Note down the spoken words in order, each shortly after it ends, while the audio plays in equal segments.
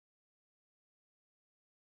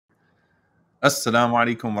Assalamu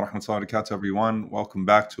alaikum wa rahmatullahi wa barakatuh, everyone. Welcome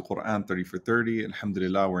back to Quran 30 for 30.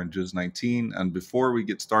 Alhamdulillah, we're in Juz 19. And before we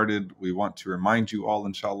get started, we want to remind you all,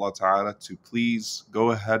 inshallah ta'ala, to please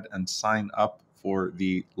go ahead and sign up for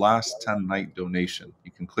the last 10 night donation.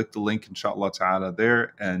 You can click the link, inshallah ta'ala,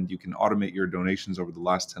 there, and you can automate your donations over the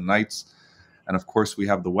last 10 nights. And of course, we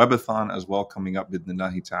have the webathon as well coming up,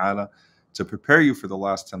 bidnillahi ta'ala, to prepare you for the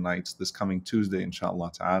last 10 nights this coming Tuesday,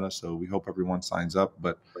 inshallah ta'ala. So we hope everyone signs up.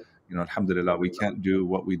 But alhamdulillah, we can't do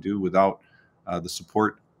what we do without the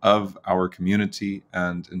support of our community.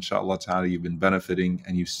 And inshallah ta'ala, you've been benefiting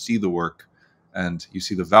and you see the work and you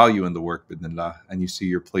see the value in the work, bidnillah, and you see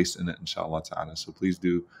your place in it, inshallah ta'ala. So please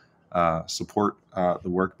do support the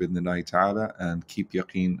work, bidnillah ta'ala, and keep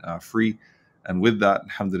yaqeen free. And with that,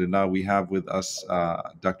 alhamdulillah, we have with us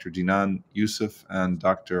Dr. Jinan Yousef and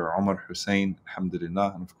Dr. Omar Husain,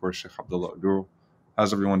 alhamdulillah, and of course, Sheikh Abdullah Oduro.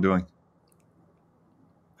 How's everyone doing?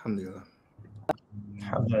 Alhamdulillah.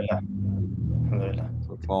 Alhamdulillah. Alhamdulillah.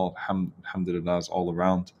 So it's all alhamdulillah is all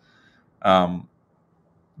around.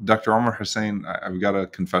 Dr. Omar Husain, I've got a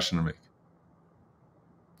confession to make.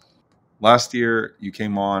 Last year, you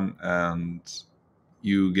came on and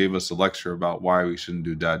you gave us a lecture about why we shouldn't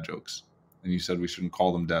do dad jokes. And you said we shouldn't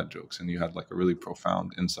call them dad jokes. And you had like a really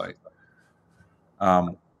profound insight.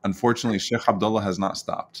 Unfortunately, Sheikh Abdullah has not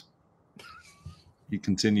stopped. He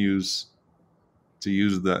continues to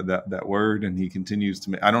use that word, and he continues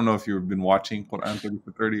to make. I don't know if you've been watching Quran 30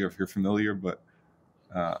 for 30 or if you're familiar, but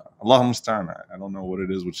Allah musta'an, I don't know what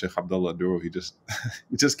it is with Sheikh Abdullah Oduro. He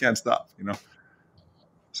just can't stop,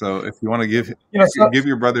 So if you want to give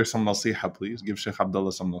your brother some nasiha, please give Sheikh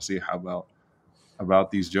Abdullah some nasiha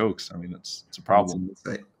about these jokes. I mean, it's a problem.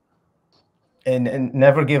 And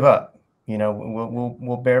never give up.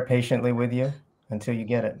 We'll bear patiently with you until you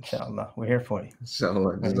get it. Inshallah, we're here for you.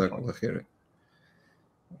 Inshallah, jazakallah khair.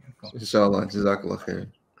 Inshallah, jazakallah khair.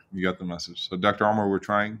 You got the message. So, Dr. Omar, we're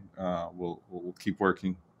trying. We'll keep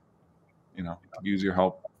working. Use your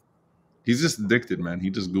help. He's just addicted, man.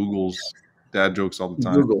 He just Googles dad jokes all the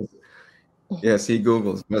time. Google. Yes, he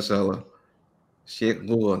Googles. Mashallah. Sheikh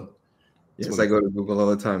Google. Yes, I go to Google all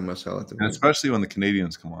the time, mashallah. And especially when the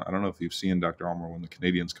Canadians come on. I don't know if you've seen Dr. Omar when the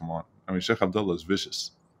Canadians come on. I mean, Sheikh Abdullah is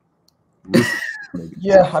vicious.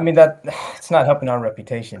 Yeah, I mean it's not helping our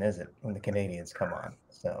reputation, is it, when the Canadians come on?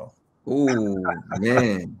 So. Oh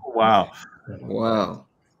man! Wow.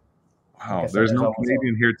 There's no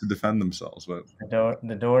Canadian here to defend themselves, but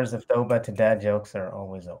the doors of Tawbah to dad jokes are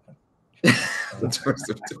always open. The doors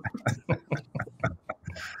of Tawbah.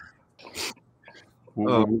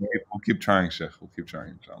 We'll keep trying, Sheikh. We'll keep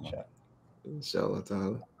trying, inshallah. Inshallah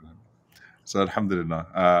ta'ala. So,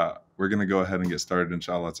 alhamdulillah. We're going to go ahead and get started,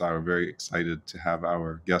 inshallah ta'ala. We're very excited to have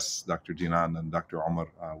our guests, Dr. Jinan and Dr. Omar,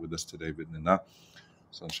 with us today, bidnillah.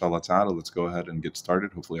 So, inshallah ta'ala, let's go ahead and get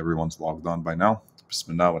started. Hopefully, everyone's logged on by now.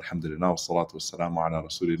 Bismillah, walhamdulillah, wa salatu wa salamu ala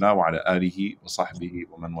rasulillah, wa ala alihi wa sahbihi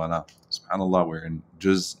wa man wala. SubhanAllah, we're in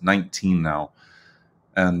Juz 19 now.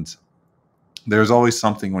 And there's always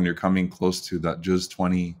something when you're coming close to that Juz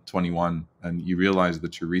 20, 21, and you realize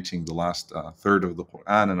that you're reaching the last third of the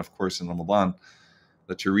Quran, and of course in Ramadan,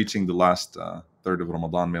 that you're reaching the last third of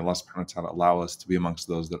Ramadan. May Allah subhanahu wa ta'ala allow us to be amongst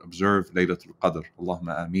those that observe Laylatul Qadr.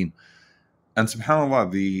 Allahumma ameen. And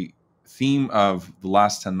subhanAllah, the theme of the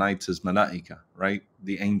last 10 nights is malaika, right?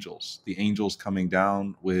 The angels coming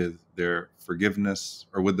down with their forgiveness,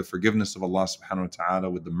 or with the forgiveness of Allah subhanahu wa ta'ala,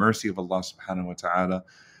 with the mercy of Allah subhanahu wa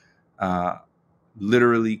ta'ala,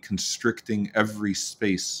 literally constricting every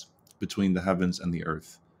space between the heavens and the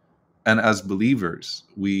earth. And as believers,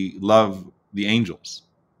 we love the angels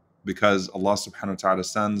because Allah subhanahu wa ta'ala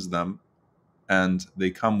sends them and they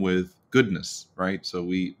come with goodness, right? So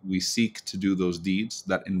we seek to do those deeds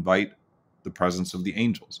that invite the presence of the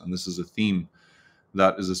angels. And this is a theme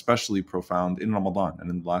that is especially profound in Ramadan and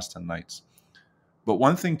in the last 10 nights. But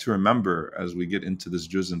one thing to remember as we get into this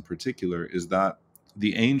juz in particular is that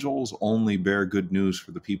the angels only bear good news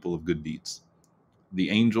for the people of good deeds. The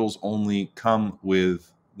angels only come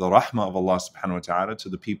with the rahmah of Allah subhanahu wa ta'ala to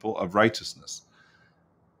the people of righteousness.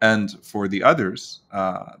 And for the others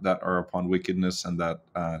that are upon wickedness and that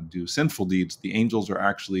do sinful deeds, the angels are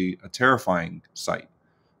actually a terrifying sight.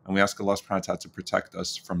 And we ask Allah subhanahu wa ta'ala to protect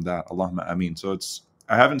us from that. Allahumma ameen. So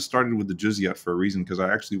I haven't started with the juz yet for a reason, because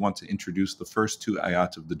I actually want to introduce the first two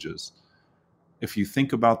ayat of the juz. If you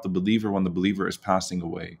think about the believer when the believer is passing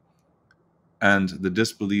away, and the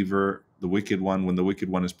disbeliever, the wicked one, when the wicked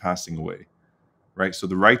one is passing away, right? So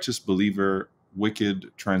the righteous believer,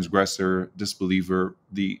 wicked, transgressor, disbeliever,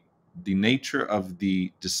 the nature of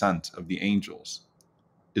the descent of the angels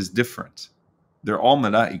is different. They're all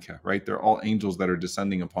malaika, right? They're all angels that are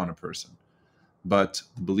descending upon a person. but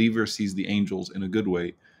the believer sees the angels in a good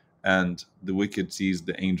way, and the wicked sees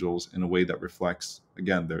the angels in a way that reflects,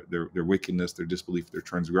 again, their wickedness, their disbelief, their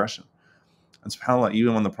transgression. And subhanAllah,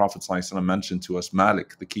 even when the Prophet ﷺ mentioned to us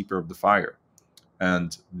Malik, the keeper of the fire,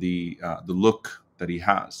 and the look that he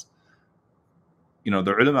has, the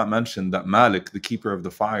ulama mentioned that Malik, the keeper of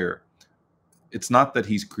the fire, it's not that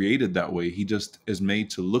he's created that way, he just is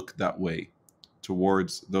made to look that way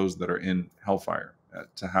towards those that are in hellfire,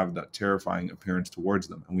 to have that terrifying appearance towards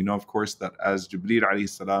them. And we know, of course, that as Jibreel alayhi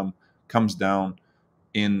salam comes down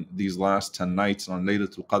in these last 10 nights on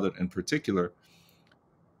Laylatul Qadr in particular,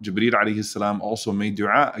 Jibreel alayhi salam also made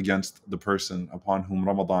dua against the person upon whom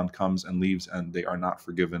Ramadan comes and leaves and they are not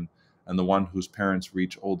forgiven, and the one whose parents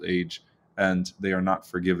reach old age and they are not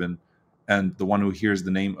forgiven, and the one who hears the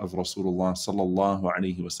name of Rasulullah sallallahu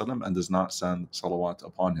alaihi wasallam and does not send salawat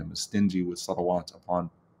upon him, is stingy with salawat upon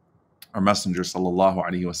our Messenger sallallahu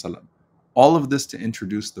alaihi wasallam. All of this to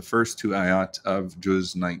introduce the first two ayat of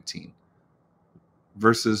Juz 19.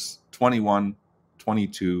 Verses 21,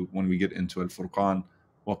 22, when we get into Al-Furqan,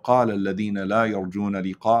 وَقَالَ الَّذِينَ لَا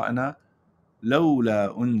يَرْجُونَ لِقَاءَنَا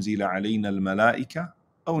لَوْلَا أُنزِلَ عَلَيْنَا الْمَلَائِكَةُ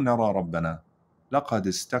أَوْ نَرَى رَبَّنَا لَقَدِ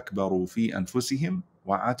اسْتَكْبَرُوا فِي أَنفُسِهِمْ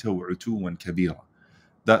وَعَتَوْا عُتُوًّا كَبِيرًا.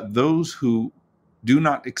 That those who do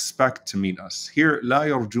not expect to meet us. Here, لَا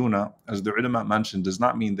يَرْجُونَ, as the ulama mentioned, does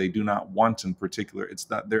not mean they do not want in particular. It's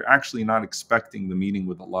that they're actually not expecting the meeting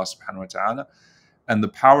with Allah subhanahu wa ta'ala. And the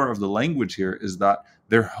power of the language here is that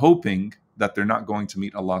they're hoping that they're not going to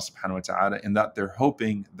meet Allah subhanahu wa ta'ala, and that they're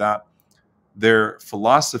hoping that their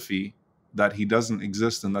philosophy that He doesn't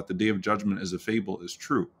exist and that the Day of Judgment is a fable is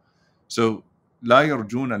true. So, لَا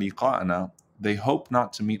يَرْجُونَ لِقَاءَنَا, they hope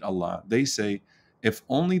not to meet Allah. They say, if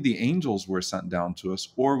only the angels were sent down to us,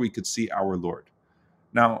 or we could see our Lord.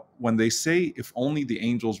 Now, when they say, if only the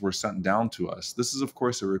angels were sent down to us, this is, of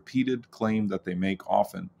course, a repeated claim that they make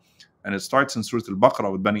often. And it starts in Surah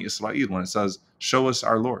Al-Baqarah with Bani Israel when it says, show us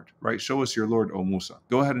our Lord, right? Show us your Lord, O Musa.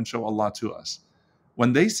 Go ahead and show Allah to us.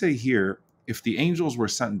 When they say here, if the angels were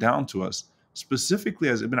sent down to us, specifically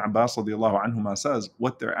as Ibn Abbas radiallahu anhuma says,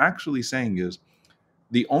 what they're actually saying is,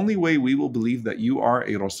 the only way we will believe that you are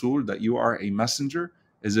a Rasul, that you are a messenger,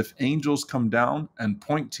 is if angels come down and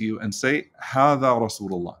point to you and say, Hada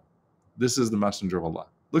Rasulullah. This is the messenger of Allah.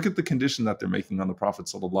 Look at the condition that they're making on the Prophet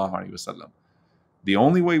sallallahu alaihi wasallam. The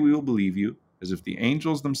only way we will believe you is if the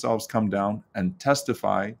angels themselves come down and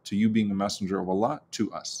testify to you being a messenger of Allah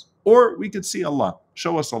to us. Or we could see Allah.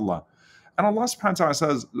 Show us Allah. And Allah subhanahu wa ta'ala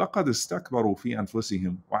says, لَقَدْ اسْتَكْبَرُوا فِي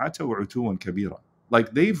أَنفُسِهِمْ وَعَتَوْا عُتُوًّا كَبِيرًا.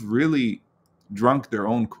 Like they've really drunk their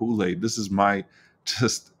own Kool-Aid. This is my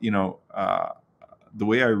the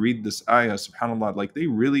way I read this ayah, subhanAllah, like they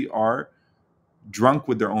really are drunk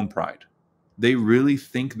with their own pride. They really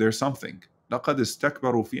think they're something. لَقَدْ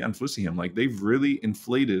اسْتَكْبَرُوا فِي أَنفُسِهِمْ. Like they've really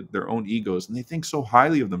inflated their own egos and they think so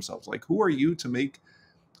highly of themselves. Like, who are you to make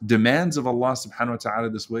demands of Allah subhanahu wa ta'ala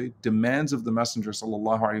this way, demands of the Messenger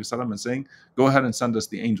sallallahu alaihi wasallam, and saying, go ahead and send us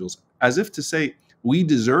the angels, as if to say, we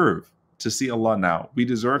deserve to see Allah now. We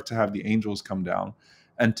deserve to have the angels come down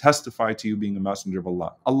and testify to you being a messenger of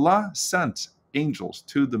Allah. Allah sent angels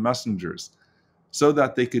to the messengers so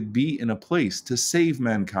that they could be in a place to save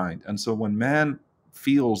mankind. And so when man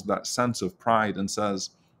feels that sense of pride and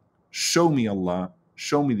says, show me Allah,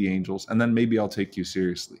 show me the angels, and then maybe I'll take you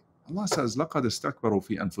seriously. Allah says, لَقَدْ اسْتَكْبَرُوا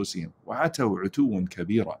فِي أَنفُسِهِمْ وَعَتَوْا عُتُوًّا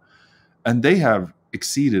كَبِيرًا. And they have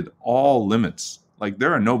exceeded all limits. Like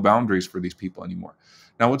there are no boundaries for these people anymore.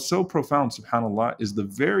 Now what's so profound, subhanAllah, is the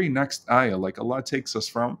very next ayah, like Allah takes us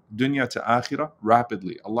from dunya to akhirah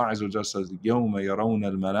rapidly. Allah Azza wa Jalla says, يَوْمَ يَرَوْنَ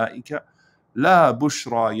الْمَلَائِكَةَ لَا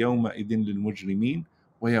بُشْرَى يَوْمَئِذٍ لِلْمُجْرِمِينَ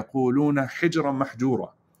وَيَقُولُونَ حِجْرًا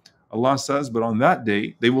مَحْجُورًا. Allah says, but on that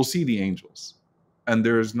day, they will see the angels. And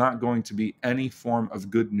there is not going to be any form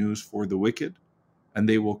of good news for the wicked. And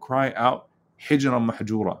they will cry out, hijran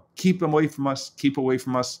mahjura. Keep away from us, keep away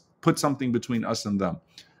from us, put something between us and them.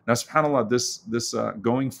 Now, subhanAllah, this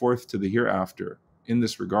going forth to the hereafter in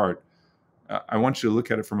this regard, I want you to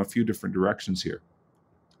look at it from a few different directions here.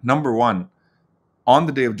 Number one, on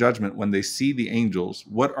the Day of Judgment, when they see the angels,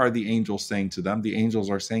 what are the angels saying to them? The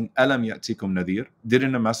angels are saying, Alam ya'tikum nadir.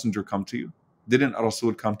 Didn't a messenger come to you? Didn't a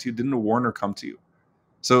Rasul come to you? Didn't a warner come to you?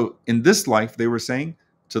 So in this life, they were saying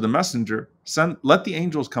to the messenger, let the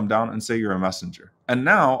angels come down and say you're a messenger. And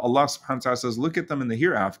now Allah subhanahu wa ta'ala says, look at them in the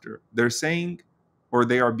hereafter. They're saying, or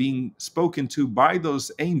they are being spoken to by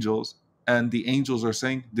those angels, and the angels are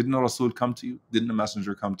saying, didn't a Rasul come to you? Didn't a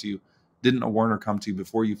messenger come to you? Didn't a warner come to you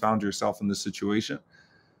before you found yourself in this situation?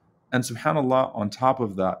 And subhanAllah, on top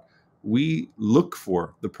of that, we look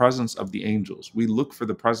for the presence of the angels. We look for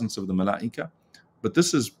the presence of the malaika But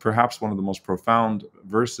this is perhaps one of the most profound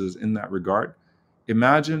verses in that regard.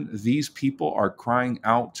 Imagine these people are crying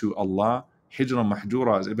out to Allah, Hijra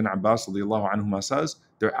Mahjura, as Ibn Abbas radiallahu anhuma says,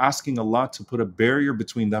 they're asking Allah to put a barrier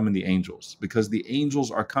between them and the angels, because the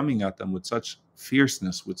angels are coming at them with such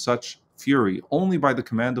fierceness, with such fury, only by the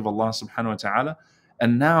command of Allah subhanahu wa ta'ala.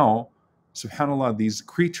 And now, subhanAllah, these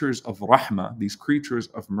creatures of rahmah, these creatures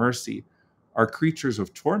of mercy, are creatures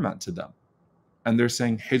of torment to them. And they're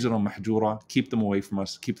saying, Hijra Mahjura, keep them away from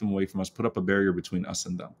us, keep them away from us, put up a barrier between us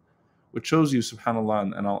and them. Which shows you,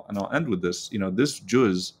 subhanAllah, and I'll end with this, this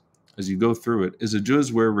juz, as you go through it, is a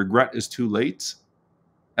juz where regret is too late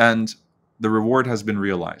and the reward has been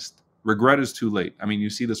realized. Regret is too late. I mean, you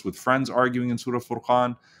see this with friends arguing in Surah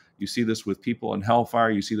Furqan. You see this with people in hellfire.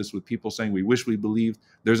 You see this with people saying, we wish we believed.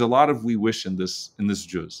 There's a lot of we wish in this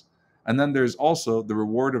juz. And then there's also the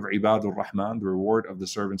reward of Ibadur Rahman, the reward of the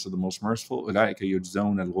servants of the Most Merciful.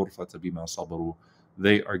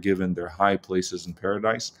 They are given their high places in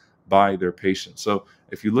paradise by their patience. So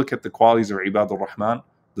if you look at the qualities of Ibadur Rahman,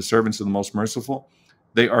 the servants of the Most Merciful,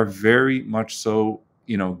 they are very much so,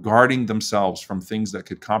 guarding themselves from things that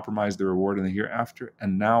could compromise their reward in the hereafter.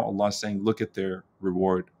 And now Allah is saying, look at their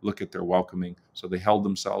reward, look at their welcoming. So they held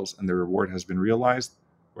themselves and their reward has been realized,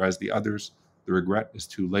 whereas the others, the regret is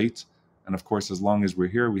too late. And of course, as long as we're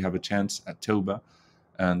here, we have a chance at Tawbah.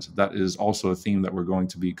 And that is also a theme that we're going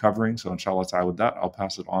to be covering. So inshallah ta'ala, with that, I'll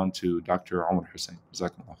pass it on to Dr. Omar Husain.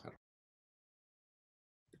 Jazakumullah khair.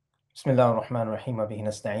 Bismillah ar-Rahman ar-Rahim, wa bihi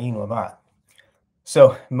nasta'een wa ba'd.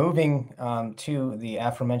 So moving to the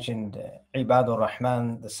aforementioned Ibadur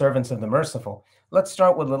Rahman, the servants of the merciful, let's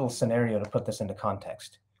start with a little scenario to put this into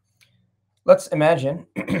context. Let's imagine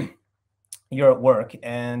you're at work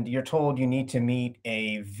and you're told you need to meet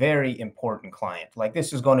a very important client. Like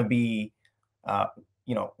this is going to be,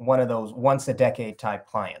 one of those once a decade type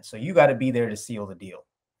clients. So you got to be there to seal the deal.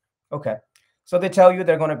 Okay. So they tell you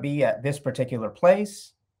they're going to be at this particular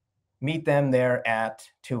place. Meet them there at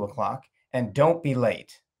 2 o'clock and don't be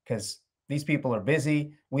late because these people are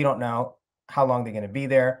busy. We don't know how long they're going to be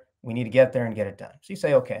there. We need to get there and get it done. So you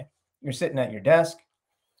say, okay, you're sitting at your desk.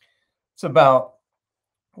 It's about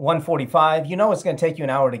 1:45. You know it's going to take you an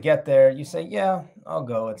hour to get there. You say, yeah, I'll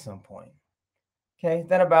go at some point. Okay.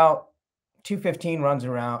 Then about 2:15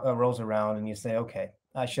 rolls around and you say, okay,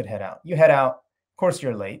 I should head out. You head out. Of course,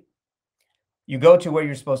 you're late. You go to where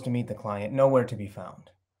you're supposed to meet the client, nowhere to be found.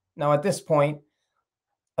 Now, at this point,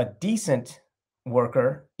 a decent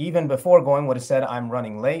worker, even before going, would have said, I'm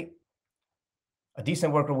running late. A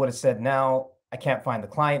decent worker would have said, now I can't find the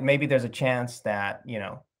client. Maybe there's a chance that,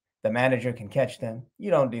 the manager can catch them.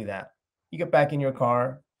 You don't do that. You get back in your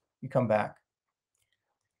car, you come back.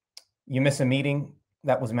 You miss a meeting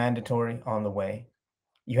that was mandatory on the way.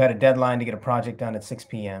 You had a deadline to get a project done at 6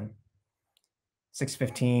 p.m.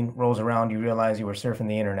 6:15 rolls around, you realize you were surfing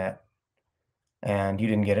the internet and you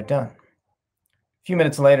didn't get it done. A few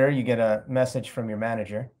minutes later, you get a message from your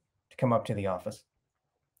manager to come up to the office.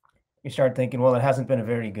 You start thinking, well, it hasn't been a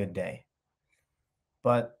very good day.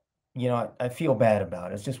 But, I feel bad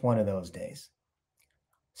about it. It's just one of those days.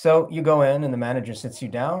 So you go in and the manager sits you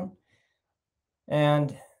down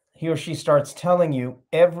and he or she starts telling you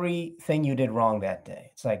everything you did wrong that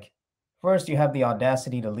day. It's like, first, you have the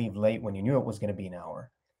audacity to leave late when you knew it was going to be an hour.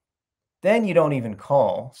 Then you don't even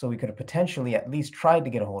call, so we could have potentially at least tried to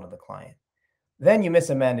get a hold of the client. Then you miss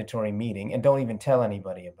a mandatory meeting and don't even tell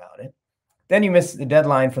anybody about it. Then you miss the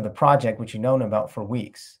deadline for the project, which you've known about for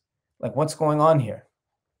weeks. Like, what's going on here?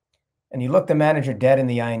 And you look the manager dead in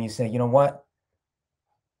the eye and you say, you know what?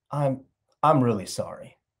 I'm really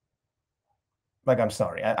sorry. Like, I'm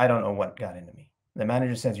sorry. I don't know what got into me. The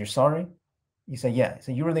manager says, you're sorry? You say, yeah.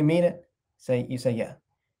 So you really mean it? You say, yeah.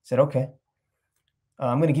 He said, okay.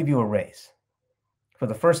 I'm going to give you a raise. For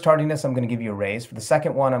the first tardiness, I'm going to give you a raise. For the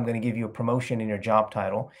second one, I'm going to give you a promotion in your job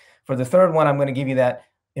title. For the third one, I'm going to give you that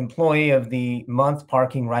employee of the month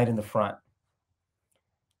parking right in the front.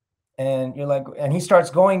 And you're like, and he starts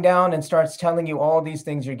going down and starts telling you all these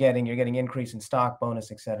things you're getting. You're getting increase in stock,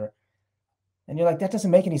 bonus, etc. And you're like, that doesn't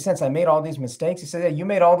make any sense. I made all these mistakes. He said, yeah, you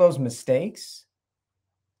made all those mistakes,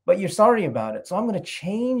 but you're sorry about it. So I'm going to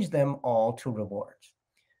change them all to rewards.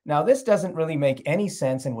 Now, this doesn't really make any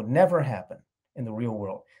sense and would never happen in the real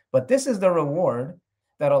world. But this is the reward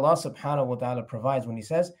that Allah subhanahu wa ta'ala provides when he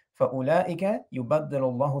says, فَأُولَٰئِكَ يُبَدِّلُ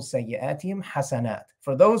اللَّهُ سَيِّئَاتِهِمْ حَسَنَاتٍ.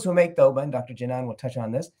 For those who make tawbah, and Dr. Jinan will touch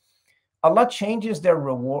on this, Allah changes their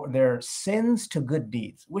reward, their sins to good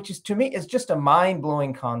deeds, which is, to me, is just a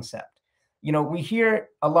mind-blowing concept. We hear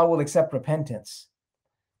Allah will accept repentance,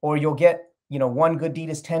 or you'll get, one good deed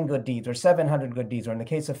is 10 good deeds or 700 good deeds, or in the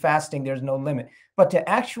case of fasting, there's no limit. But to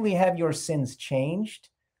actually have your sins changed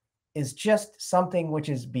is just something which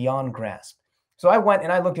is beyond grasp. So I went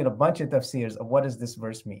and I looked at a bunch of tafsirs of what does this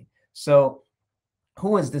verse mean. So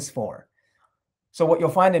who is this for? So what you'll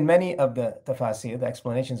find in many of the tafsir, the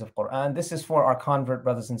explanations of Quran, this is for our convert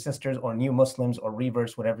brothers and sisters or new Muslims or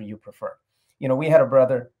reverse, whatever you prefer. We had a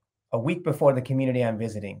brother a week before the community I'm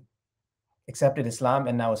visiting accepted Islam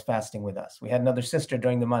and now is fasting with us. We had another sister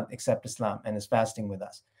during the month accept Islam and is fasting with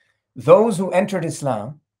us. Those who entered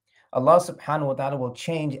Islam, Allah subhanahu wa ta'ala will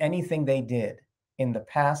change anything they did in the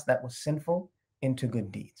past that was sinful into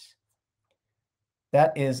good deeds.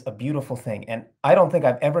 That is a beautiful thing. And I don't think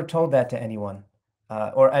I've ever told that to anyone,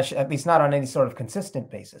 or at least not on any sort of consistent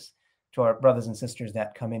basis to our brothers and sisters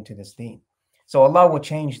that come into this deen. So Allah will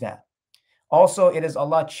change that. Also, it is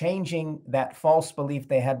Allah changing that false belief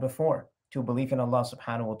they had before to belief in Allah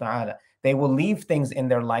subhanahu wa ta'ala. They will leave things in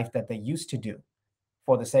their life that they used to do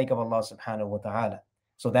for the sake of Allah subhanahu wa ta'ala.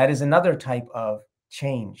 So that is another type of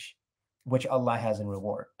change which Allah has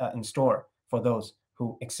in store for those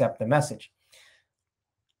who accept the message.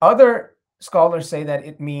 Other scholars say that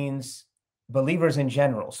it means believers in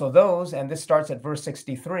general. So those, and this starts at verse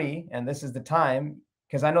 63, and this is the time,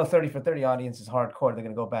 because I know 30 for 30 audience is hardcore, they're going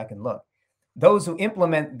to go back and look. Those who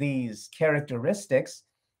implement these characteristics,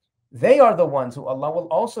 they are the ones who Allah will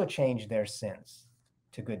also change their sins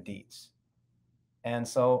to good deeds. And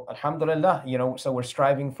so, alhamdulillah, so we're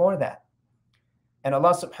striving for that. And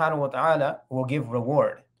Allah subhanahu wa ta'ala will give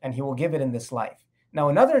reward, and He will give it in this life. Now,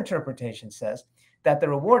 another interpretation says that the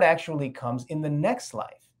reward actually comes in the next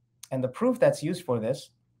life. And the proof that's used for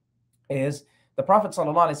this is the Prophet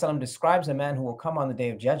sallallahu alaihi wasallam describes a man who will come on the day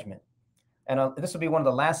of judgment. And this will be one of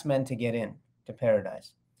the last men to get in to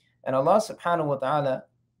paradise. And Allah subhanahu wa ta'ala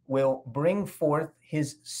will bring forth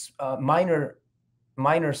his minor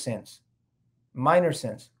sins.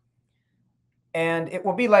 And it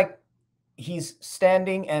will be like he's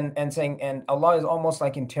standing and saying, and Allah is almost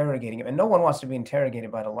like interrogating him. And no one wants to be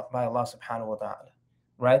interrogated by Allah subhanahu wa ta'ala,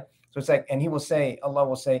 right? So it's like, and Allah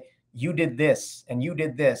will say, you did this, and you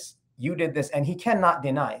did this, you did this. And he cannot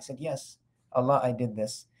deny. He said, yes, Allah, I did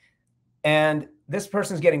this. And this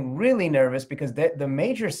person's getting really nervous because the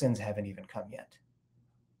major sins haven't even come yet.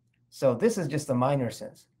 So this is just the minor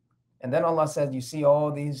sins. And then Allah said, you see all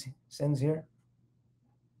these sins here?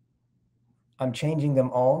 I'm changing them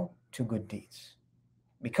all to good deeds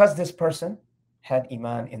because this person had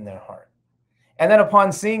iman in their heart. And then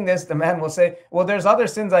upon seeing this, the man will say, well, there's other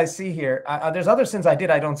sins I see here. There's other sins I did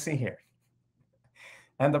I don't see here.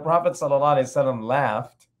 And the Prophet ﷺ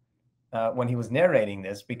laughed when he was narrating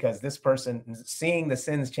this, because this person seeing the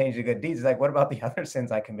sins change to good deeds is like, what about the other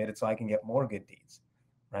sins I committed so I can get more good deeds,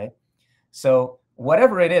 right? So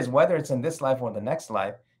whatever it is, whether it's in this life or the next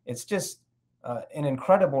life, it's just an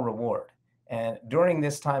incredible reward. And during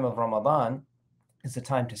this time of Ramadan, it's the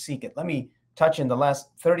time to seek it. Let me touch in the last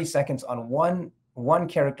 30 seconds on one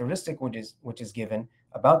characteristic which is given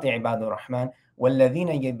about the Ibadur Rahman. وَالَّذِينَ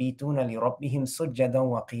يَبِيتُونَ لِرَبِّهِمْ سُجَّدًا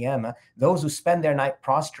وَقِيَامًا. Those who spend their night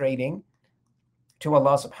prostrating to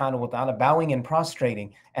Allah subhanahu wa ta'ala, bowing and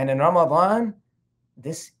prostrating. And in Ramadan,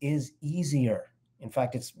 this is easier. In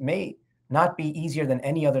fact, it may not be easier than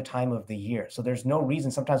any other time of the year. So there's no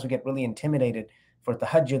reason. Sometimes we get really intimidated for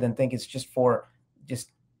tahajjud and think it's just for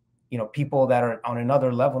people that are on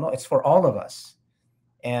another level. No, it's for all of us.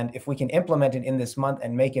 And if we can implement it in this month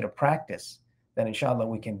and make it a practice, then inshallah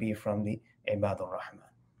we can be from the Ibadur Rahman.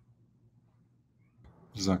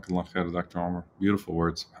 Jazakallah khair, Dr. Omar. Beautiful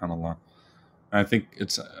words, subhanAllah. I think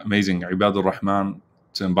it's amazing. Ibadur Rahman,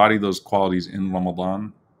 to embody those qualities in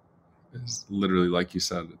Ramadan is literally, like you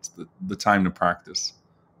said, it's the time to practice.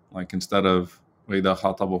 Like instead of وَإِذَا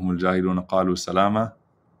خَاطَبَهُمُ الْجَاهِلُونَ قَالُوا سَلَامًا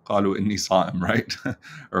قَالُوا إِنِّي صَائِمٌ, right?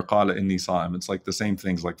 Or قَالَ إِنِّي صَائِمٌ. It's like the same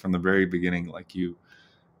things, like from the very beginning, like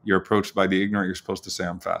you're approached by the ignorant, you're supposed to say,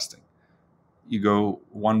 I'm fasting. You go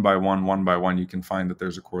one by one, you can find that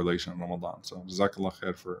there's a correlation in Ramadan. So Jazakallah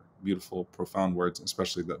khair for beautiful, profound words,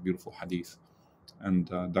 especially that beautiful hadith. And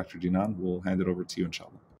Dr. Jinan, we'll hand it over to you,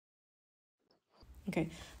 inshallah. Okay.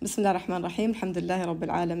 Bismillah ar-Rahman ar-Rahim. Alhamdulillah Rabbil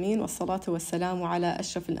Alameen. Wassalatu wassalamu ala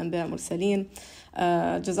ashraf al-anbiya mursaleen.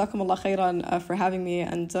 Jazakumullah khairan for having me,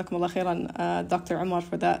 and Jazakumullah khairan, Dr. Omar,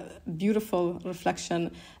 for that beautiful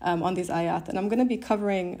reflection on these ayat. And I'm going to be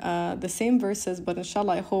covering the same verses, but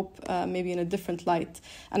inshallah, I hope maybe in a different light.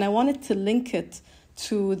 And I wanted to link it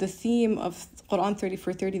to the theme of Quran 30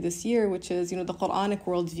 for 30 this year, which is, the Quranic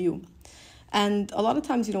worldview. And a lot of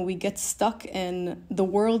times, we get stuck in the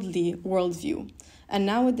worldly worldview. And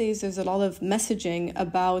nowadays, there's a lot of messaging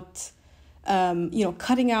about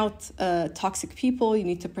cutting out toxic people. You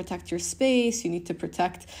need to protect your space. You need to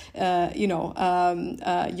protect,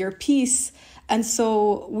 your peace. And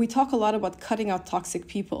so we talk a lot about cutting out toxic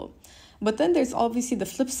people. But then there's obviously the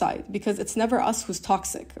flip side, because it's never us who's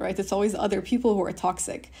toxic, right? It's always other people who are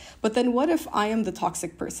toxic. But then what if I am the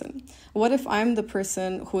toxic person? What if I'm the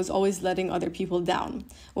person who is always letting other people down?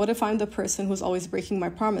 What if I'm the person who's always breaking my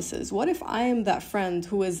promises? What if I am that friend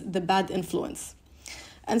who is the bad influence?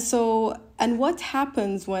 And what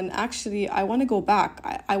happens when actually I want to go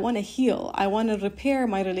back? I want to heal. I want to repair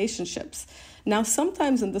my relationships. Now,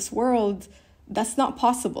 sometimes in this world, that's not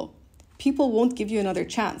possible. People won't give you another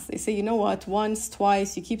chance. They say, you know what, once,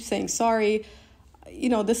 twice, you keep saying sorry.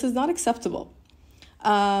 This is not acceptable.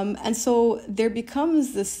 And so there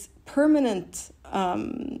becomes this permanent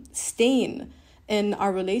stain in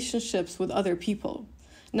our relationships with other people.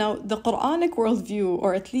 Now, the Quranic worldview,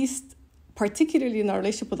 or at least particularly in our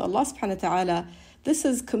relationship with Allah subhanahu wa ta'ala, this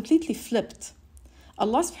is completely flipped.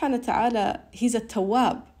 Allah subhanahu wa ta'ala, He's a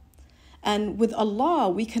tawwab. And with Allah,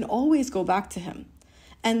 we can always go back to Him.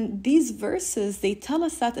 And these verses, they tell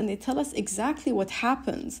us that, and they tell us exactly what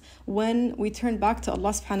happens when we turn back to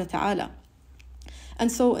Allah subhanahu wa ta'ala.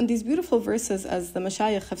 And so in these beautiful verses, as the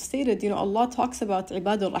mashayikh have stated, Allah talks about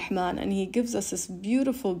Ibadur Rahman, and He gives us this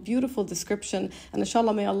beautiful, beautiful description. And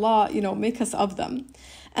inshallah, may Allah, make us of them.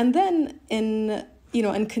 And then in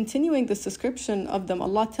continuing this description of them,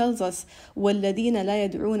 Allah tells us, وَالَّذِينَ لَا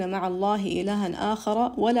يَدْعُونَ مَعَ اللَّهِ إِلَهًا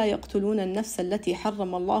آخَرَ وَلَا يَقْتُلُونَ النَّفْسَ الَّتِي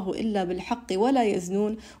حَرَّمَ اللَّهُ إِلَّا بِالْحَقِّ وَلَا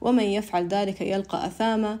يَزْنُونَ وَمَنْ يَفْعَلْ ذَلِكَ يَلْقَ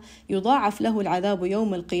أَثَامًا يُضَاعَفْ لَهُ الْعَذَابُ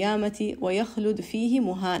يَوْمَ الْقِيَامَةِ وَيَخْلُدْ فِيهِ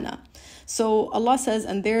مُهَانًا. So Allah says,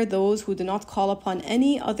 and they're those who do not call upon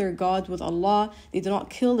any other God with Allah. They do not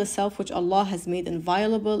kill the self which Allah has made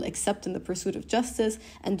inviolable except in the pursuit of justice,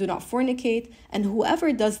 and do not fornicate. And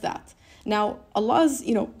whoever does that. Now, Allah's,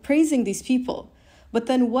 praising these people. But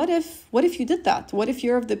then what if you did that? What if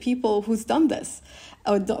you're of the people who's done this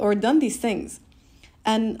or done these things?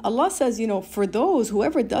 And Allah says, for those,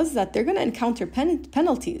 whoever does that, they're going to encounter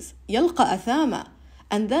penalties. يَلْقَ أَثَامًا.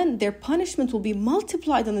 And then their punishment will be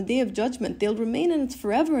multiplied on the Day of Judgment. They'll remain in it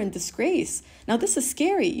forever in disgrace. Now, this is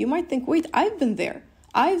scary. You might think, wait, I've been there.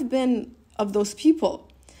 I've been of those people.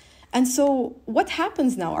 And so what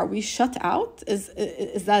happens now? Are we shut out? Is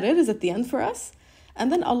that it? Is it the end for us?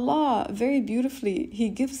 And then Allah, very beautifully, He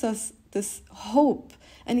gives us this hope.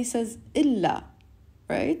 And He says, إِلَّا,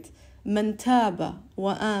 right? مَنْ تَابَ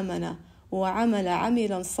وَآمَنَ وَعَمَلَ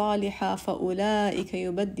عَمِلًا صَالِحًا فَأُولَٰئِكَ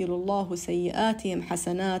يُبَدِّلُ اللَّهُ سَيِّئَاتِهِمْ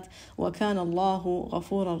حَسَنَاتٍ وَكَانَ اللَّهُ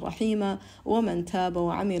غَفُورًا رَحِيمًا وَمَنْ تَابَ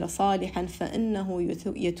وَعَمِلَ صَالِحًا فَإِنَّهُ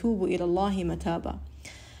يَتُوبُ إِلَى اللَّهِ مَتَابًا.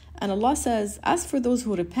 And Allah says, as for those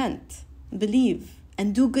who repent, believe,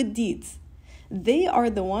 and do good deeds, they are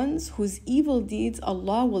the ones whose evil deeds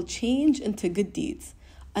Allah will change into good deeds.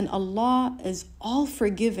 And Allah is all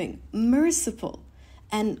forgiving, merciful.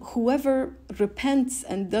 And whoever repents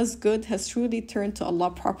and does good has truly turned to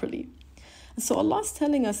Allah properly. So Allah is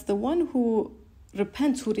telling us the one who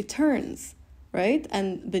repents, who returns, right,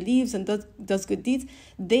 and believes and does good deeds,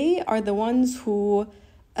 they are the ones who,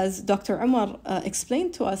 as Dr. Umar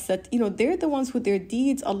explained to us, that they're the ones with their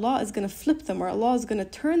deeds, Allah is going to flip them, or Allah is going to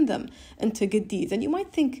turn them into good deeds. And you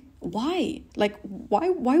might think, why? Like, why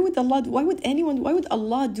would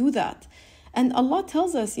Allah do that? And Allah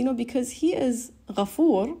tells us, because He is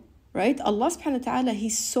Ghafoor, right? Allah subhanahu wa ta'ala,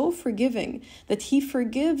 He's so forgiving that He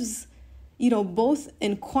forgives, both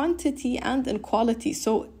in quantity and in quality.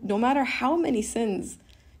 So no matter how many sins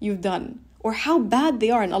you've done or how bad they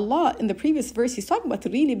are, and Allah, in the previous verse, He's talking about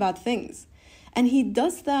really bad things. And He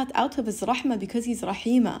does that out of His rahmah because He's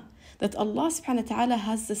Rahima. That Allah subhanahu wa ta'ala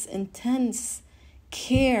has this intense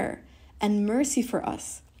care and mercy for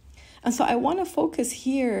us. And so I want to focus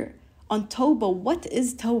here on tawbah. What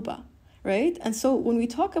is tawbah, right? And so when we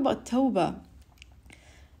talk about tawbah,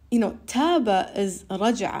 taba is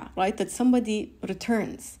raja'a, right? That somebody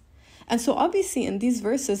returns. And so obviously in these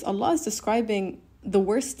verses, Allah is describing the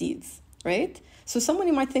worst deeds, right? So someone,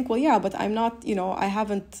 you might think, well, yeah, but I'm not, I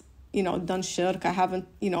haven't, done shirk, I haven't,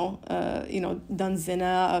 done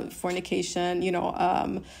zina, fornication,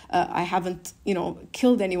 I haven't,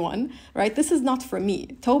 killed anyone, right? This is not for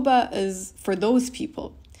me. Tawbah is for those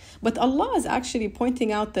people. But Allah is actually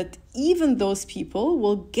pointing out that even those people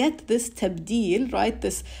will get this tabdeel, right?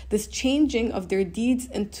 This changing of their deeds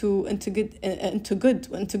into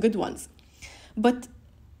good ones. But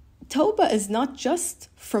tawbah is not just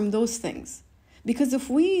from those things. Because if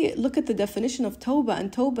we look at the definition of tawbah,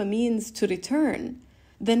 and tawbah means to return,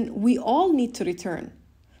 then we all need to return.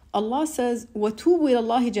 Allah says, وَتُوبُوا إِلَى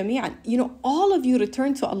اللَّهِ جَمِيعًا. All of you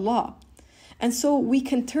return to Allah. And so we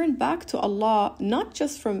can turn back to Allah, not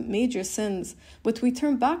just from major sins, but we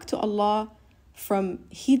turn back to Allah from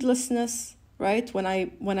heedlessness, right? When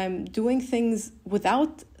I'm doing things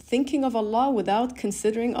without thinking of Allah, without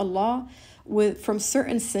considering Allah, from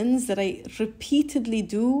certain sins that I repeatedly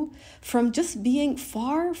do, from just being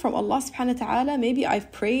far from Allah subhanahu wa ta'ala. Maybe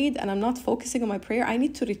I've prayed and I'm not focusing on my prayer. I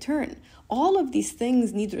need to return. All of these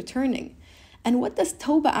things need returning. And what does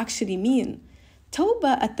tawbah actually mean?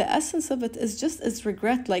 Tawbah, at the essence of it, is just as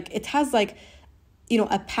regret. Like, it has like,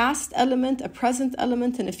 a past element, a present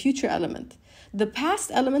element, and a future element. The past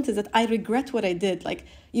element is that I regret what I did. Like,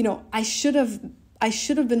 I should have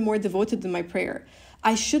been more devoted in my prayer.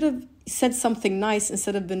 I should have said something nice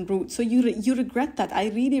instead of been rude. So you regret that. I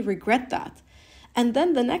really regret that. And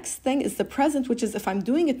then the next thing is the present, which is if I'm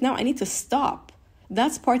doing it now, I need to stop.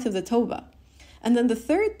 That's part of the tawbah. And then the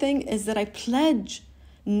third thing is that I pledge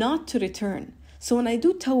not to return. So when I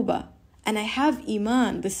do tawbah and I have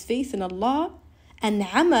iman, this faith in Allah, and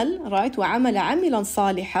amal, right? وَعَمَلَ عَمِلًا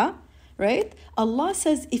صَالِحًا, right? Allah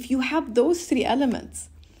says if you have those three elements,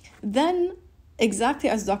 then exactly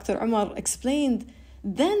as Dr. Umar explained,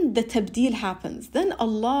 then the tabdeel happens. Then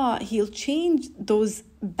Allah, He'll change those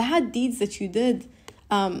bad deeds that you did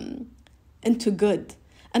into good.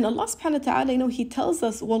 And Allah subhanahu wa ta'ala, He tells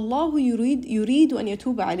us, وَاللَّهُ يُرِيدُ أَن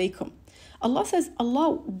يَتُوبَ عَلَيْكُمْ. Allah says Allah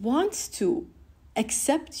wants to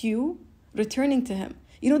accept you returning to Him.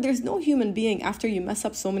 There's no human being after you mess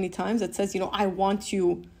up so many times that says, I want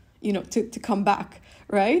you, to come back,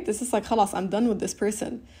 right? This is like, khalas, I'm done with this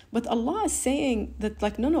person. But Allah is saying that,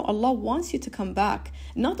 like, no, Allah wants you to come back.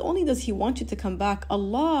 Not only does He want you to come back,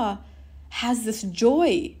 Allah has this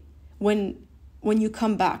joy when you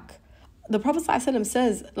come back. The Prophet ﷺ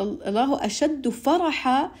says, Allahu ashaddu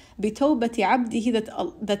faraha bitawbati abdihi,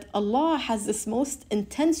 that Allah has this most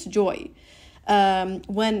intense joy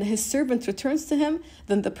when His servant returns to Him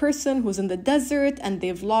than the person who's in the desert and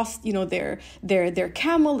they've lost, their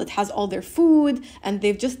camel that has all their food, and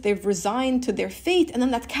they've resigned to their fate, and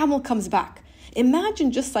then that camel comes back.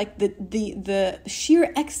 Imagine just like the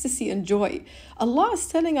sheer ecstasy and joy. Allah is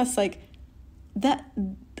telling us like that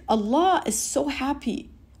Allah is so happy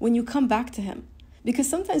when you come back to Him. Because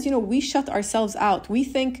sometimes, we shut ourselves out. We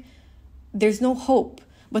think there's no hope.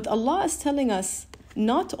 But Allah is telling us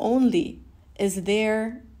not only is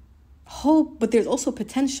there hope, but there's also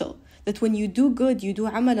potential. That when you do good, you do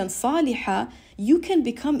amalan saliha, you can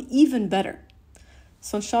become even better.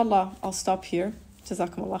 So inshallah, I'll stop here.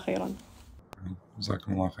 Jazakumullah khairan.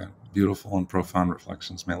 Jazakumullah khair. Beautiful and profound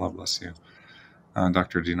reflections. May Allah bless you.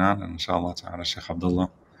 Dr. Jinan, and inshallah ta'ala, Sheikh Abdullah,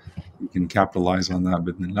 you can capitalize on that.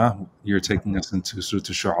 Bidnillah, you're taking us into Surah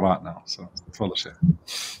Al-Shu'ara now. So, follow Sheikh.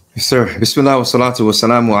 Yes, sir. Bismillah wa salatu wa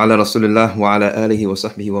salamu ala Rasulillah wa ala alihi wa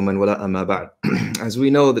sahbihi wa man wala amma ba'd. As we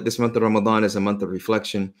know that this month of Ramadan is a month of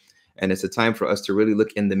reflection, and it's a time for us to really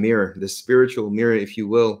look in the mirror, the spiritual mirror, if you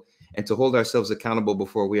will, and to hold ourselves accountable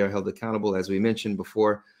before we are held accountable, as we mentioned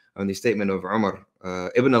before on the statement of Umar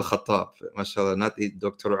ibn al-Khattab. MashaAllah, not the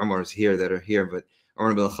Dr. Umars here that are here, but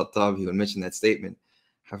Umar ibn al-Khattab, he would mention that statement.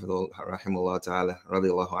 Rahimahullah ta'ala,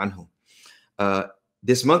 radiallahu anhu.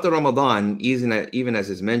 This month of Ramadan, even as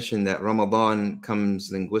is mentioned, that Ramadan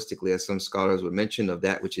comes linguistically, as some scholars would mention, of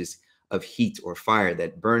that which is of heat or fire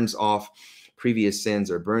that burns off previous sins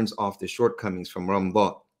or burns off the shortcomings from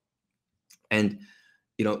Ramadan. And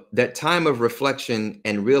that time of reflection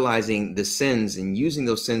and realizing the sins and using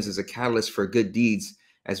those sins as a catalyst for good deeds,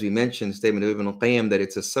 as we mentioned, the statement of Ibn al-Qayyim, that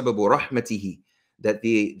it's a sababu rahmatihi, that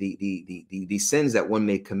the sins that one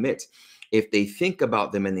may commit, if they think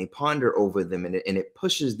about them and they ponder over them, and it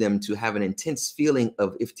pushes them to have an intense feeling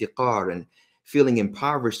of iftiqar and feeling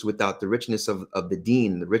impoverished without the richness of the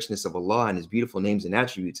deen, the richness of Allah and His beautiful names and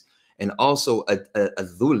attributes, and also a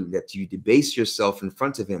dhul, that you debase yourself in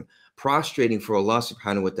front of Him, prostrating for Allah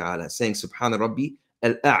subhanahu wa ta'ala, saying Subhana Rabbi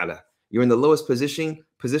al-A'la. You're in the lowest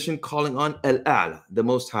position calling on al-A'la, the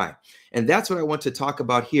Most High. And that's what I want to talk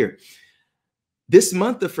about here. This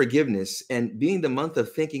month of forgiveness, and being the month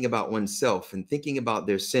of thinking about oneself and thinking about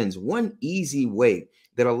their sins, one easy way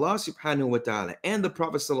that Allah subhanahu wa ta'ala and the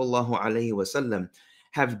Prophet sallallahu alaihi wasallam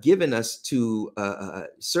have given us to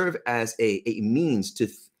serve as a means to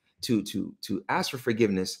ask for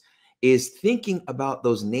forgiveness is thinking about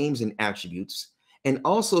those names and attributes, and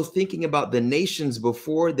also thinking about the nations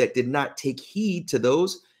before that did not take heed to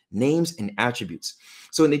those names and attributes.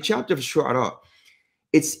 So in the chapter of Shu'ara,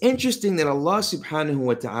 it's interesting that Allah subhanahu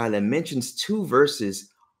wa ta'ala mentions 2 verses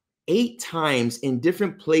 8 times in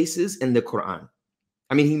different places in the Quran.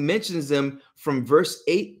 I mean, He mentions them from verse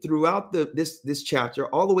 8 throughout this chapter,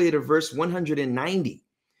 all the way to verse 190.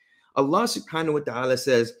 Allah subhanahu wa ta'ala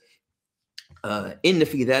says, إن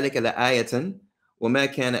في ذلك لآية وما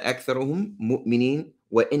كان أكثرهم مؤمنين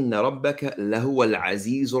وإن ربك لهو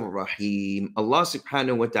العزيز الرحيم. Allah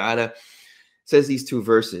subhanahu wa ta'ala says these two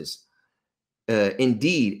verses.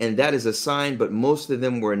 Indeed, and that is a sign, but most of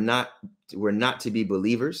them were not to be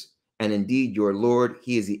believers. And indeed, your Lord,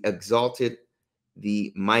 He is the exalted,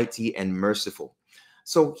 the mighty, and merciful.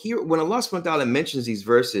 So here, when Allah subhanahu wa ta'ala mentions these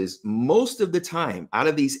verses, most of the time, out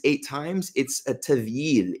of these 8 times, it's a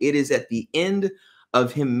tavyil. It is at the end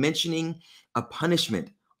of Him mentioning a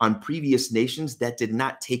punishment on previous nations that did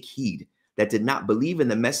not take heed, that did not believe in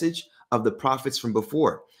the message of the prophets from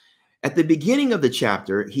before. At the beginning of the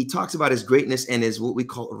chapter, He talks about His greatness and His what we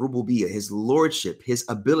call rububiyyah, His lordship, His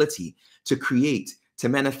ability to create, to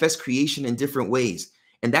manifest creation in different ways.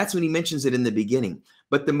 And that's when He mentions it in the beginning.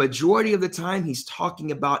 But the majority of the time, He's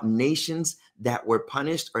talking about nations that were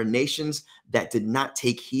punished or nations that did not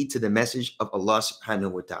take heed to the message of Allah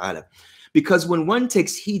subhanahu wa ta'ala. Because when one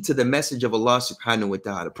takes heed to the message of Allah subhanahu wa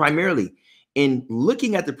ta'ala, primarily in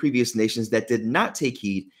looking at the previous nations that did not take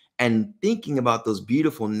heed and thinking about those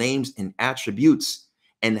beautiful names and attributes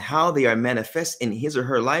and how they are manifest in his or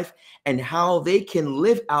her life and how they can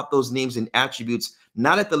live out those names and attributes,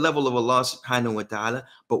 not at the level of Allah subhanahu wa ta'ala,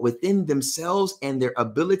 but within themselves and their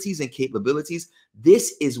abilities and capabilities.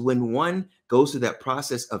 This is when one goes through that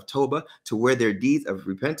process of tawbah, to where their deeds of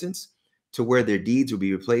repentance, to where their deeds will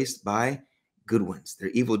be replaced by good ones. Their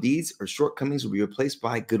evil deeds or shortcomings will be replaced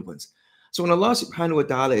by good ones. So when Allah subhanahu wa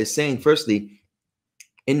ta'ala is saying, firstly,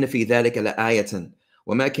 إن في ذلك لآية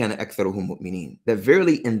وما كان أكثرهم مؤمنين, that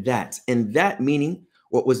verily in that meaning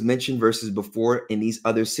what was mentioned verses before in these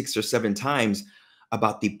other 6 or 7 times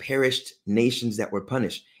about the perished nations that were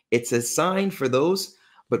punished. It's a sign for those,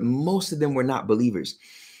 but most of them were not believers.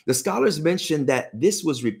 The scholars mentioned that this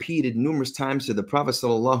was repeated numerous times to the Prophet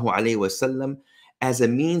sallallahu alaihi wasallam as a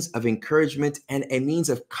means of encouragement and a means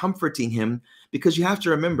of comforting him, because you have to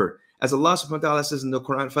remember, as Allah subhanahu wa ta'ala says in the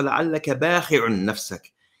Quran, فَلَعَلَّكَ بَاخِعٌ نَفْسَكَ,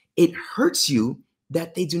 it hurts you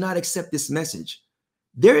that they do not accept this message.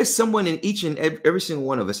 There is someone in each and every single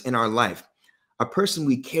one of us in our life, a person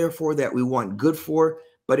we care for, that we want good for,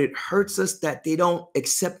 but it hurts us that they don't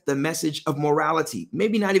accept the message of morality.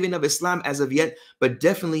 Maybe not even of Islam as of yet, but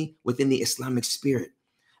definitely within the Islamic spirit,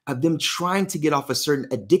 of them trying to get off a certain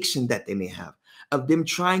addiction that they may have, of them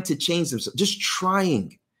trying to change themselves, just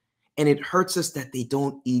trying. And it hurts us that they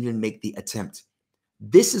don't even make the attempt.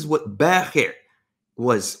 This is what Bakhir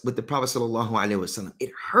was with the Prophet sallallahu alaihi wasallam.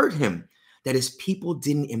 It hurt him that his people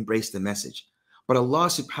didn't embrace the message. But Allah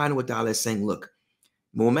subhanahu wa ta'ala is saying, look,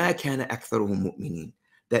 وَمَا كَانَ أَكْثَرُهُم مُؤْمِنِينَ,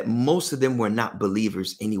 that most of them were not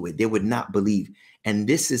believers anyway. They would not believe. And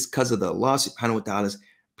this is because of the Allah subhanahu wa ta'ala's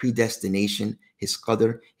predestination, His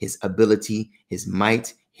qadr, His ability, His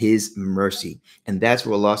might, His mercy. And that's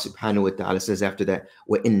where Allah subhanahu wa ta'ala says after that,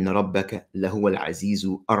 وَإِنَّ رَبَّكَ لَهُوَ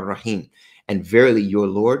الْعَزِيزُ الرَّحِيمُ, and verily your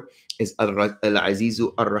Lord is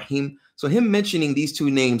Al-Azizu Ar-Rahim. So him mentioning these 2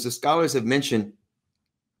 names, the scholars have mentioned,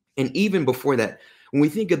 and even before that, when we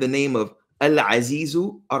think of the name of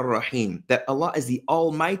Al-Azizu Ar-Rahim, that Allah is the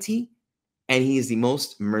Almighty and He is the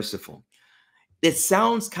most merciful. It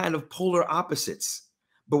sounds kind of polar opposites,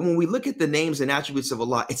 but when we look at the names and attributes of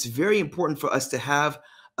Allah, it's very important for us to have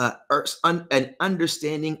an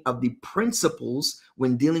understanding of the principles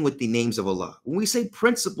when dealing with the names of Allah. When we say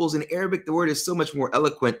principles in Arabic, the word is so much more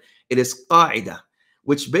eloquent. It is qaida,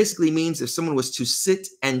 which basically means if someone was to sit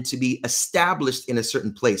and to be established in a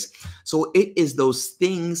certain place. So it is those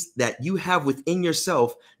things that you have within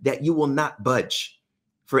yourself that you will not budge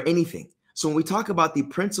for anything. So when we talk about the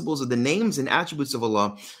principles of the names and attributes of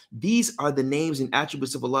Allah, these are the names and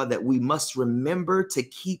attributes of Allah that we must remember to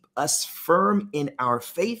keep us firm in our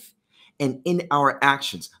faith and in our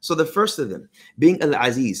actions. So the first of them being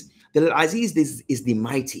Al-Aziz. The Al-Aziz is the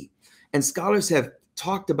mighty. And scholars have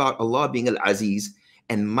talked about Allah being Al-Aziz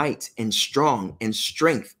and might and strong and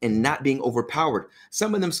strength and not being overpowered.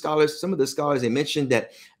 Some of the scholars, they mentioned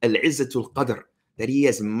that Al-Izzatul Qadr, that He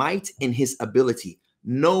has might in His ability.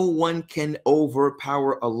 No one can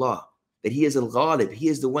overpower Allah, that He is Al-Ghalib. He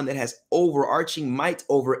is the one that has overarching might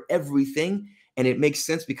over everything. And it makes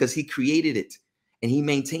sense because He created it and He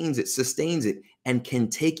maintains it, sustains it, and can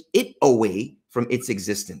take it away from its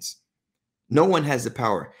existence. No one has the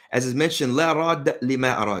power. As is mentioned, La Rad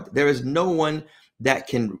Lima Arad. There is no one that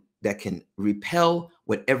can repel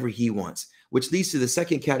whatever He wants, which leads to the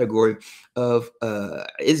second category of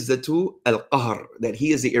Izzatu Al-Qahr, that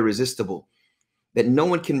He is the irresistible. That no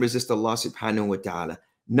one can resist Allah subhanahu wa ta'ala.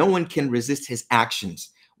 No one can resist His actions.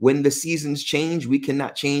 When the seasons change, we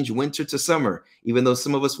cannot change winter to summer, even though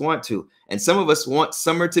some of us want to. And some of us want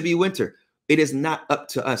summer to be winter. It is not up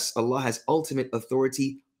to us. Allah has ultimate authority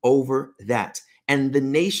over that. And the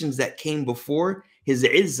nations that came before, his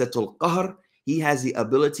izzatul qahr, he has the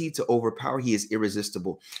ability to overpower. He is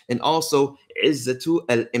irresistible. And also izzatu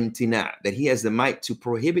al-imtina', that he has the might to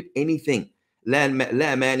prohibit anything. لا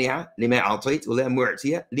مانع لما أعطيت ولا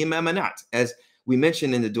معطي لما منعت. As we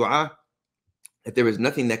mentioned in the dua, that there is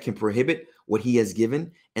nothing that can prohibit what he has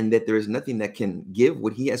given, and that there is nothing that can give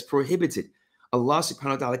what he has prohibited. Allah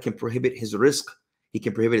subhanahu wa ta'ala can prohibit his rizq. He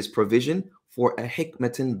can prohibit his provision for a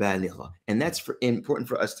hikmatan baligha. And that's important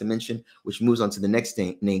for us to mention, which moves on to the next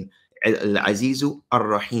name, Al-Azizu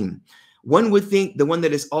Ar-Rahim. One would think the one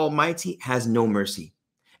that is almighty has no mercy.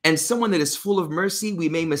 And someone that is full of mercy, we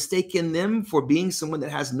may mistake in them for being someone that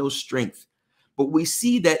has no strength. But we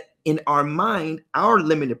see that in our mind, our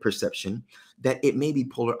limited perception, that it may be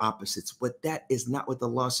polar opposites. But that is not what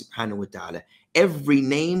Allah subhanahu wa ta'ala. Every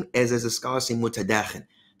name, as a scholar say, mutadakhil.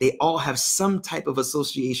 They all have some type of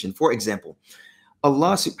association. For example,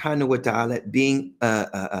 Allah subhanahu wa ta'ala being,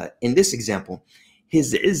 in this example,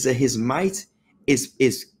 his izzah, his might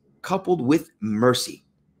is coupled with mercy.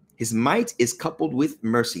 His might is coupled with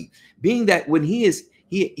mercy, being that when his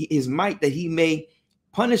might, that he may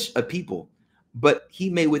punish a people, but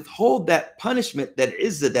he may withhold that punishment, that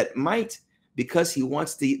izzah, that might, because he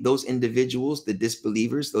wants those individuals, the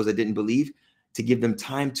disbelievers, those that didn't believe, to give them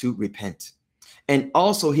time to repent. And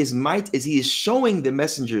also his might is he is showing the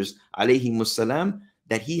messengers, alayhimussalam,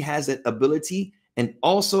 that he has that ability, and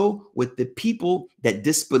also with the people that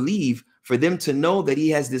disbelieve, for them to know that he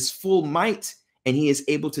has this full might, and he is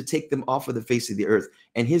able to take them off of the face of the earth.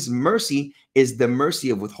 And his mercy is the mercy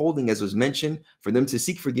of withholding, as was mentioned, for them to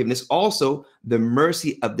seek forgiveness. Also, the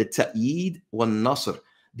mercy of the ta'yid wal nasr,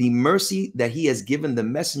 the mercy that he has given the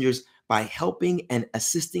messengers by helping and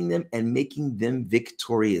assisting them and making them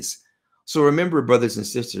victorious. So remember, brothers and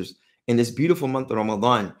sisters, in this beautiful month of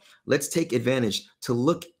Ramadan, let's take advantage to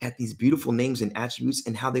look at these beautiful names and attributes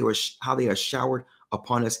and how they are showered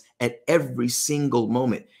upon us at every single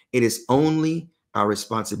moment. It is only our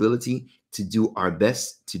responsibility to do our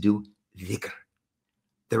best to do dhikr,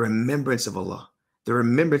 the remembrance of Allah, the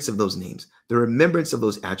remembrance of those names, the remembrance of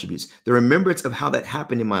those attributes, the remembrance of how that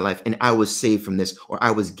happened in my life, and I was saved from this, or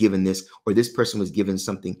I was given this, or this person was given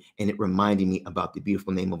something, and it reminded me about the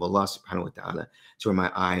beautiful name of Allah subhanahu wa ta'ala, to where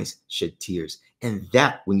my eyes shed tears. And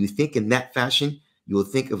that, when you think in that fashion, you will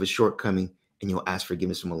think of a shortcoming, and you'll ask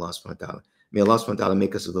forgiveness from Allah subhanahu wa ta'ala. May Allah subhanahu wa ta'ala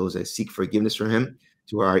make us of those that seek forgiveness from him,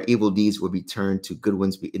 to where our evil deeds will be turned to good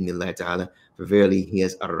ones bi'idhnillah ta'ala. For verily, he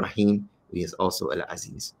is Ar-Rahim, he is also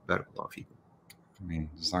Al-Aziz. Barakallahu feekum. Ameen.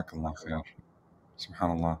 Jazakallah khair.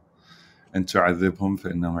 Subhanallah. And tu'adhibhum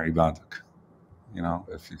فَإِنَّهُمْ عِبَادَكَ. You know,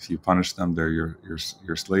 if you punish them, they're your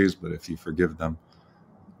slaves, but if you forgive them,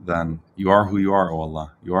 then you are who you are, O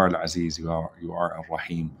Allah. You are Al-Aziz, you are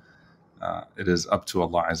Ar-Rahim. It is up to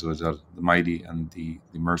Allah Azza wa Jal, the mighty and the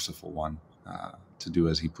merciful one, to do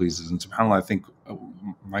as he pleases. And subhanAllah, I think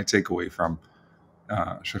my takeaway from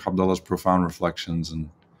Sheikh Abdullah's profound reflections, and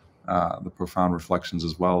the profound reflections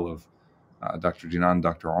as well of Dr. Jinan,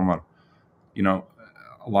 Dr. Omar, you know,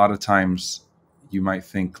 a lot of times you might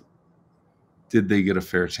think, did they get a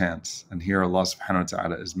fair chance? And here Allah subhanahu wa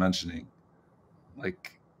ta'ala is mentioning,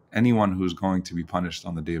 like, anyone who's going to be punished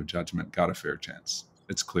on the Day of Judgment got a fair chance.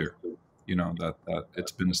 It's clear, you know, that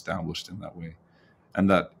it's been established in that way, and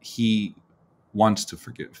that he wants to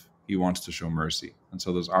forgive. He wants to show mercy. And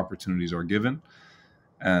so those opportunities are given,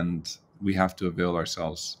 and we have to avail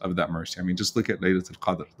ourselves of that mercy. I mean, just look at Laylatul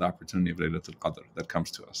Qadr, the opportunity of Laylatul Qadr that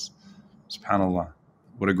comes to us. SubhanAllah,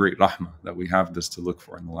 what a great rahmah that we have this to look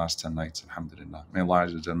for in the last 10 nights, alhamdulillah. May Allah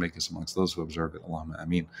Azza wa Jalla make us amongst those who observe it, Allahumma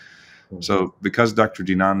ameen. So because Dr.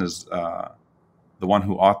 Jinan is the one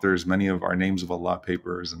who authors many of our Names of Allah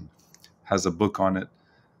papers and has a book on it,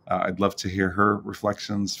 I'd love to hear her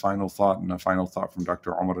reflections, final thought, and a final thought from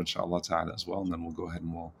Dr. Omar, inshallah ta'ala, as well. And then we'll go ahead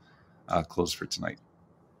and we'll close for tonight.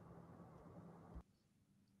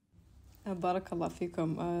 Barakallah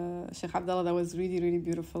fikum. Sheikh Abdullah, that was really, really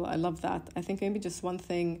beautiful. I love that. I think maybe just one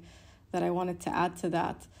thing that I wanted to add to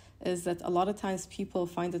that is that a lot of times people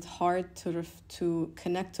find it hard to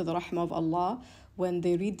connect to the rahmah of Allah when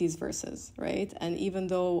they read these verses, right? And even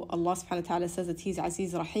though Allah subhanahu wa ta'ala says that he's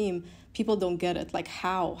Aziz Rahim, people don't get it. Like,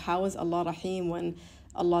 how is Allah Rahim when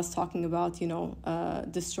Allah's talking about,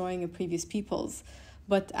 destroying previous peoples?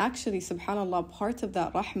 But actually, subhanAllah, part of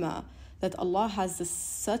that rahmah, that Allah has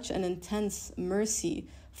such an intense mercy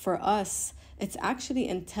for us, it's actually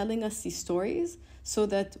in telling us these stories so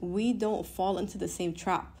that we don't fall into the same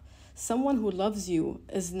trap. Someone who loves you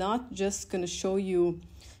is not just going to show you,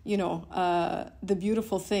 the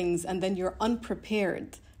beautiful things, and then you're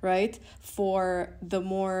unprepared, right, for the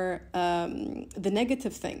more, the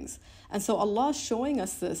negative things. And so Allah is showing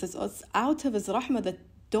us this. It's out of His rahmah that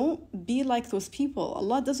don't be like those people.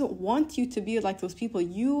 Allah doesn't want you to be like those people.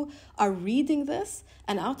 You are reading this,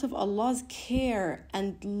 and out of Allah's care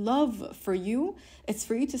and love for you, it's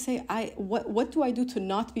for you to say, what do I do to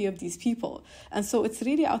not be of these people? And so it's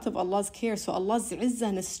really out of Allah's care. So Allah's izzah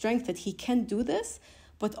and His strength that He can do this,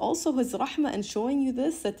 but also His rahmah and showing you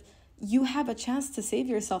this, that you have a chance to save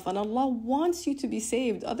yourself, and Allah wants you to be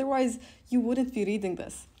saved. Otherwise, you wouldn't be reading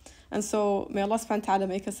this. And so may Allah subhanahu wa ta'ala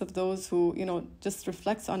make us of those who, just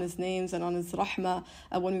reflects on His names and on His rahmah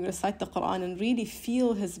when we recite the Qur'an, and really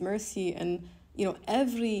feel His mercy in,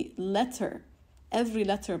 every letter of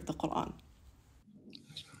the Qur'an.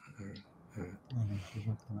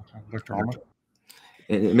 Dr. Omar?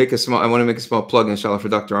 I want to make a small plug, inshallah, for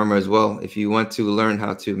Dr. Omar as well. If you want to learn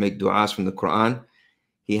how to make du'as from the Quran,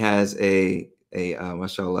 he has a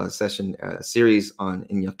mashallah session series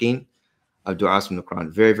in Yaqeen of du'as from the Quran.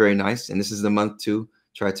 Very, very nice. And this is the month to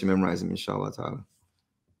try to memorize them, inshallah ta'ala.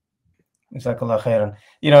 Jazakallah khairan.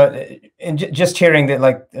 And just hearing that,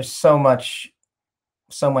 like, there's so much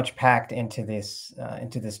packed into this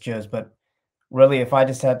juz, but really, if I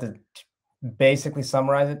just had to basically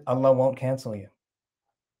summarize it, Allah won't cancel you.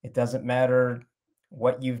 It doesn't matter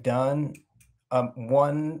what you've done.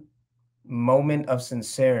 One moment of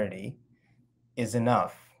sincerity is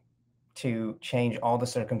enough to change all the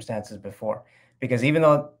circumstances before. Because even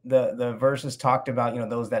though the verses talked about,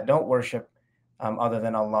 those that don't worship other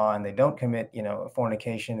than Allah, and they don't commit,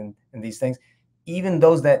 fornication and these things, even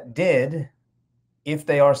those that did, if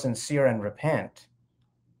they are sincere and repent,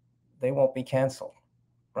 they won't be canceled,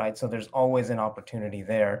 right? So there's always an opportunity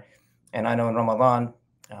there. And I know in Ramadan,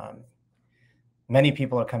 many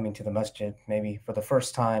people are coming to the masjid, maybe for the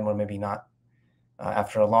first time, or maybe not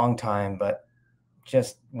after a long time, but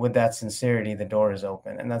just with that sincerity, the door is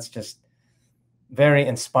open. And that's just very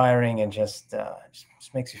inspiring, and just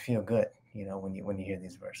makes you feel good, when you hear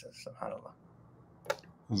these verses. SubhanAllah.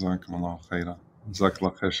 Jazakumullah khairan.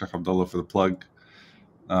 Jazakallah khair, Sheikh Abdullah, for the plug.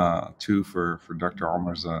 Too, for Dr.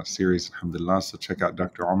 Omar's series, alhamdulillah. So check out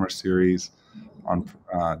Dr. Omar's series on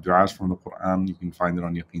du'as from the Quran. You can find it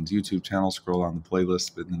on Yaqeen's YouTube channel. Scroll on the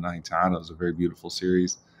playlist. Bidnillahi ta'ala. It was a very beautiful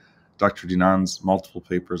series. Dr. Jinan's multiple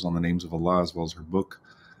papers on the names of Allah, as well as her book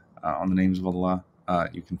on the names of Allah.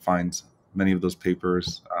 You can find many of those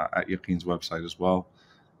papers at Yaqeen's website as well,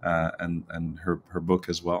 and her book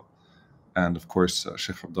as well. And of course,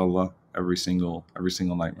 Sheikh Abdullah, every single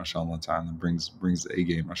night, mashallah ta'ala, brings the A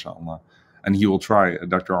game, mashallah. And he will try,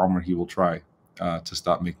 Dr. Omar, he will try to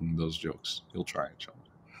stop making those jokes. He'll try, inshallah.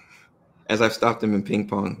 As I've stopped him in ping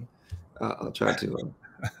pong, I'll try to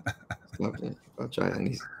stop him. I'll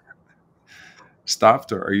try.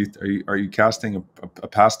 Stopped, or are you casting a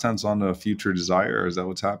past tense on a future desire? Or is that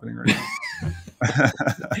what's happening right now?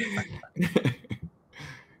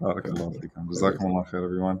 Jazakumullah khair,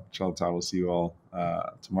 everyone. Inshallah ta'ala, we'll see you all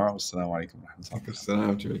tomorrow. Assalamu alaikum wa rahmatullahi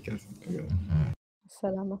wa barakatuh.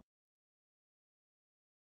 Assalamu alaikum.